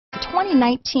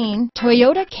2019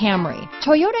 Toyota Camry.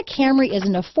 Toyota Camry is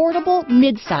an affordable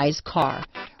mid-size car.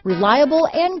 Reliable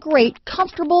and great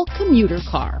comfortable commuter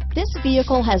car. This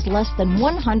vehicle has less than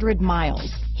 100 miles.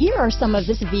 Here are some of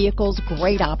this vehicle's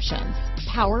great options: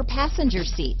 power passenger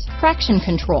seat, traction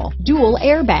control, dual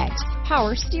airbags,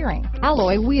 power steering,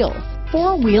 alloy wheels,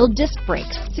 four-wheel disc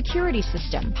brakes, security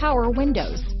system, power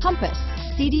windows, compass,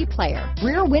 CD player,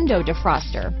 rear window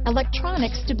defroster,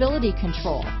 electronic stability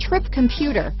control, trip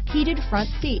computer, heated front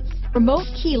seats, remote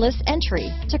keyless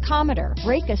entry, tachometer,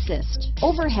 brake assist,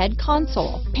 overhead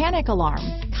console, panic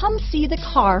alarm. Come see the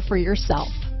car for yourself.